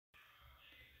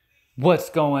What's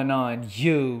going on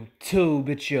YouTube?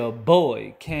 It's your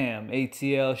boy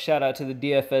CamATL. Shout out to the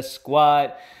DFS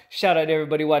squad. Shout out to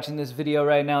everybody watching this video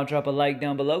right now. Drop a like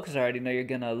down below because I already know you're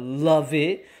gonna love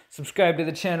it. Subscribe to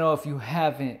the channel if you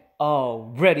haven't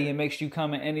already, and make sure you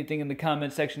comment anything in the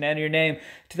comment section to enter your name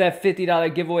to that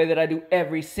 $50 giveaway that I do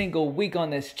every single week on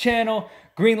this channel.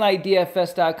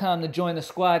 GreenlightDFS.com to join the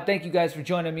squad. Thank you guys for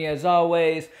joining me as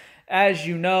always. As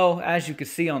you know, as you can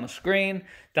see on the screen,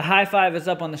 the high five is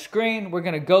up on the screen. We're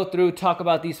going to go through, talk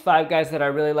about these 5 guys that I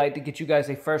really like to get you guys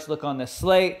a first look on this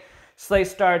slate. Slate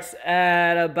starts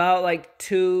at about like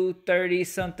 2:30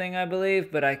 something, I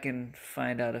believe, but I can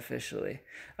find out officially.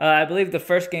 I believe the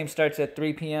first game starts at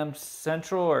 3 p.m.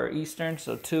 Central or Eastern,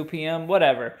 so 2 p.m.,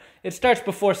 whatever. It starts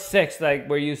before 6 like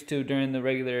we're used to during the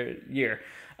regular year.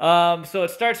 So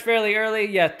it starts fairly early.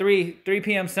 Yeah, 3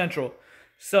 p.m. Central.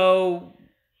 So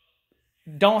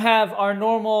don't have our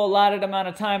normal allotted amount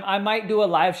of time. I might do a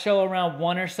live show around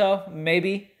 1 or so,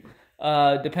 maybe,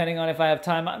 depending on if I have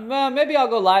time. Maybe I'll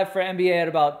go live for NBA at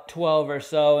about 12 or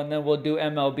so, and then we'll do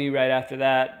MLB right after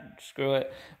that. Screw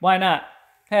it. Why not?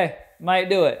 Hey, might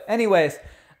do it. Anyways,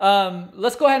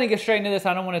 let's go ahead and get straight into this.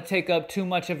 I don't want to take up too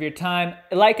much of your time.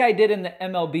 Like I did in the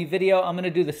MLB video, I'm going to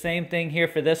do the same thing here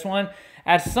for this one.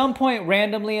 At some point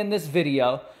randomly in this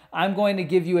video, I'm going to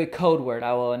give you a code word.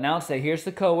 I will announce that here's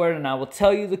the code word, and I will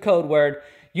tell you the code word.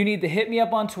 You need to hit me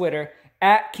up on Twitter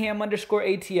at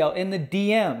 @cam_ATL in the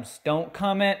DMs. Don't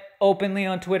comment openly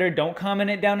on Twitter. Don't comment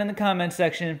it down in the comment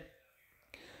section.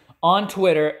 On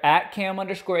Twitter at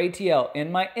 @cam_ATL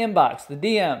in my inbox, the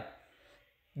DM.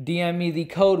 DM me the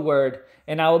code word,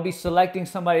 and I will be selecting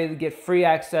somebody to get free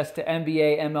access to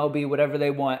NBA, MLB, whatever they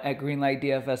want at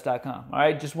greenlightdfs.com. All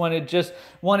right, just wanted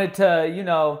to, you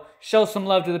know, show some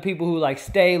love to the people who like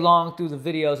stay long through the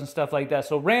videos and stuff like that.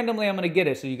 So randomly I'm going to get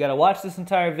it. So you got to watch this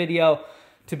entire video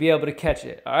to be able to catch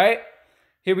it. All right?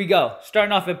 Here we go.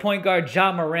 Starting off at point guard,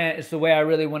 Ja Morant is the way I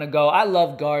really want to go. I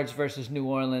love guards versus New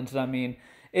Orleans. I mean,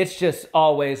 it's just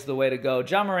always the way to go.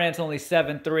 Ja Morant's only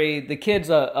 7'3". The kid's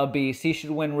a beast. He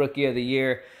should win Rookie of the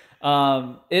Year.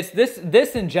 It's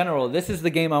this in general. This is the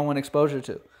game I want exposure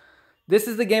to. This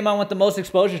is the game I want the most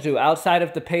exposure to outside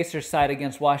of the Pacers side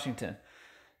against Washington.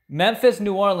 Memphis,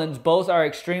 New Orleans, both are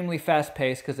extremely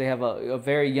fast-paced because they have a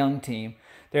very young team.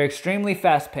 They're extremely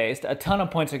fast-paced. A ton of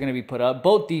points are going to be put up.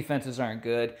 Both defenses aren't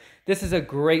good. This is a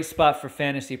great spot for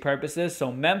fantasy purposes.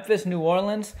 So Memphis, New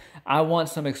Orleans, I want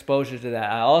some exposure to that.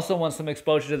 I also want some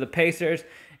exposure to the Pacers.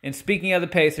 And speaking of the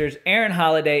Pacers, Aaron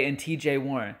Holiday and TJ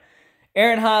Warren.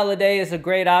 Aaron Holiday is a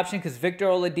great option because Victor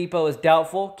Oladipo is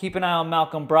doubtful. Keep an eye on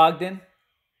Malcolm Brogdon.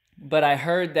 But I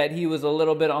heard that he was a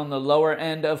little bit on the lower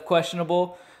end of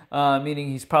questionable, meaning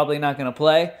he's probably not going to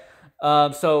play.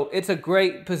 So it's a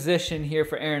great position here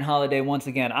for Aaron Holiday once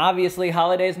again. Obviously,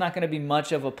 Holiday is not going to be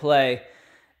much of a play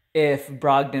if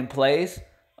Brogdon plays.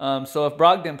 So if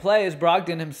Brogdon plays,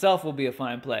 Brogdon himself will be a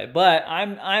fine play. But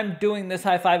I'm doing this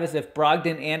high five as if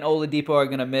Brogdon and Oladipo are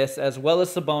going to miss, as well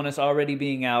as Sabonis already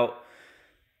being out.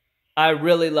 I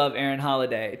really love Aaron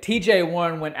Holiday. TJ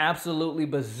Warren went absolutely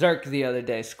berserk the other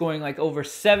day, scoring like over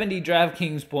 70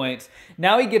 DraftKings points.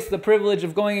 Now he gets the privilege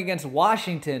of going against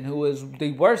Washington, who is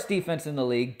the worst defense in the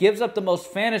league, gives up the most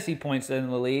fantasy points in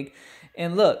the league.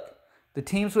 And look, the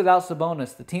teams without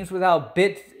Sabonis, the teams without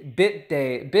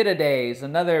Bit-A-Days,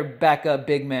 another backup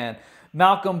big man,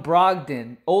 Malcolm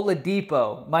Brogdon,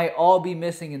 Oladipo might all be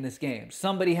missing in this game.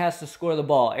 Somebody has to score the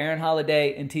ball. Aaron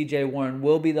Holiday and TJ Warren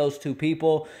will be those two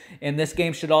people. And this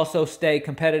game should also stay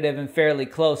competitive and fairly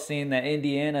close, seeing that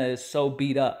Indiana is so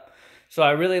beat up. So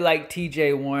I really like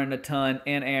TJ Warren a ton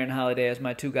and Aaron Holiday as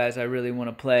my 2 guys I really want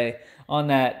to play on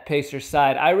that Pacers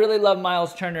side. I really love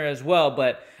Miles Turner as well,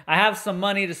 but I have some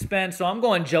money to spend, so I'm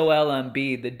going Joel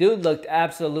Embiid. The dude looked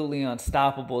absolutely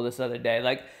unstoppable this other day.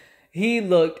 Like, he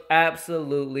looked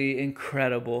absolutely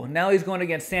incredible. Now he's going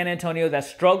against San Antonio that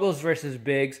struggles versus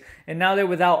bigs, and now they're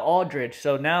without Aldridge.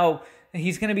 So now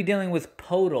he's going to be dealing with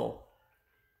Podol.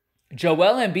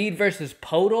 Joel Embiid versus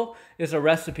Podol is a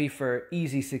recipe for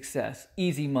easy success,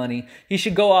 easy money. He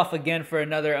should go off again for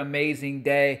another amazing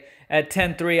day at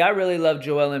 10-3. I really love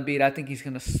Joel Embiid. I think he's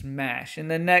going to smash.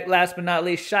 And then last but not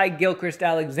least, Shai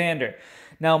Gilgeous-Alexander.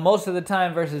 Now, most of the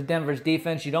time versus Denver's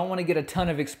defense, you don't want to get a ton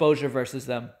of exposure versus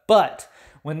them. But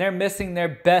when they're missing their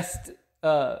best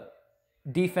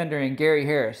defender in Gary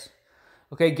Harris.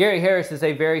 Okay, Gary Harris is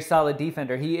a very solid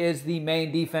defender. He is the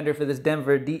main defender for this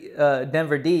Denver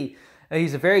D.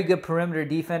 He's a very good perimeter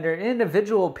defender,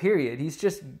 individual period. He's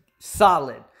just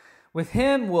solid. With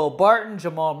him, Will Barton,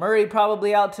 Jamal Murray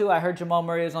probably out too. I heard Jamal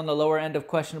Murray is on the lower end of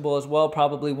questionable as well,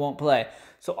 probably won't play.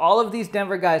 So all of these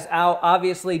Denver guys out.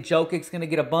 Obviously, Jokic's going to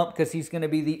get a bump because he's going to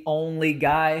be the only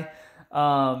guy.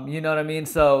 You know what I mean?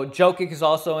 So Jokic is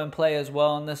also in play as well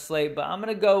on this slate, but I'm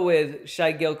going to go with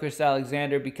Shai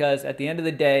Gilgeous-Alexander because at the end of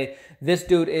the day, this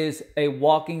dude is a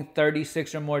walking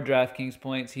 36 or more DraftKings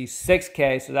points. He's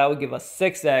 6K, so that would give us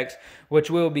 6X, which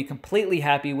we will be completely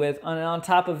happy with. And on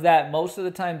top of that, most of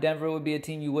the time, Denver would be a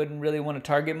team you wouldn't really want to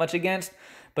target much against.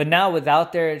 But now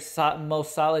without their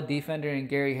most solid defender in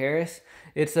Gary Harris,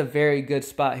 it's a very good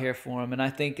spot here for him. And I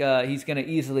think he's going to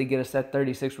easily get us that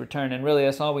 36 return. And really,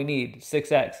 that's all we need.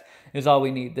 6X is all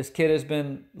we need. This kid has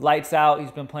been lights out.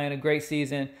 He's been playing a great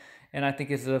season. And I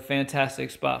think it's a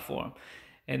fantastic spot for him.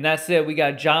 And that's it. We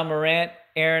got John Morant,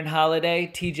 Aaron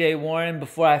Holiday, TJ Warren.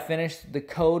 Before I finish, the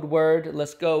code word,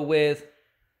 let's go with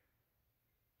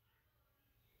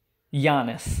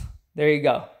Giannis. There you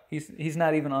go. He's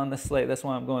not even on the slate. That's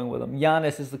why I'm going with him.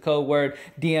 Giannis is the code word.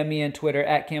 DM me on Twitter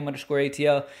at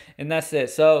 @Cam_ATL. And that's it.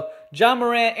 So John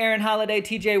Morant, Aaron Holiday,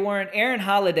 TJ Warren. Aaron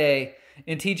Holiday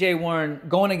and TJ Warren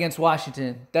going against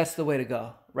Washington. That's the way to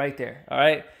go right there. All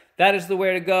right. That is the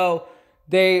way to go.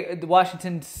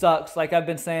 Washington sucks. Like I've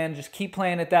been saying, just keep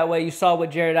playing it that way. You saw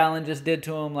what Jared Allen just did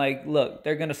to him. Like, look,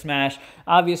 they're going to smash.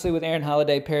 Obviously, with Aaron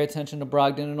Holiday, pay attention to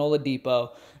Brogdon and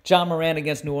Oladipo. John Morant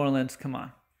against New Orleans. Come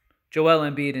on. Joel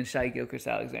Embiid and Shai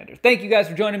Gilgeous-Alexander. Thank you guys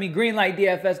for joining me.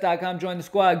 GreenlightDFS.com. Join the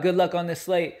squad. Good luck on this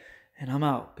slate. And I'm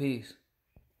out. Peace.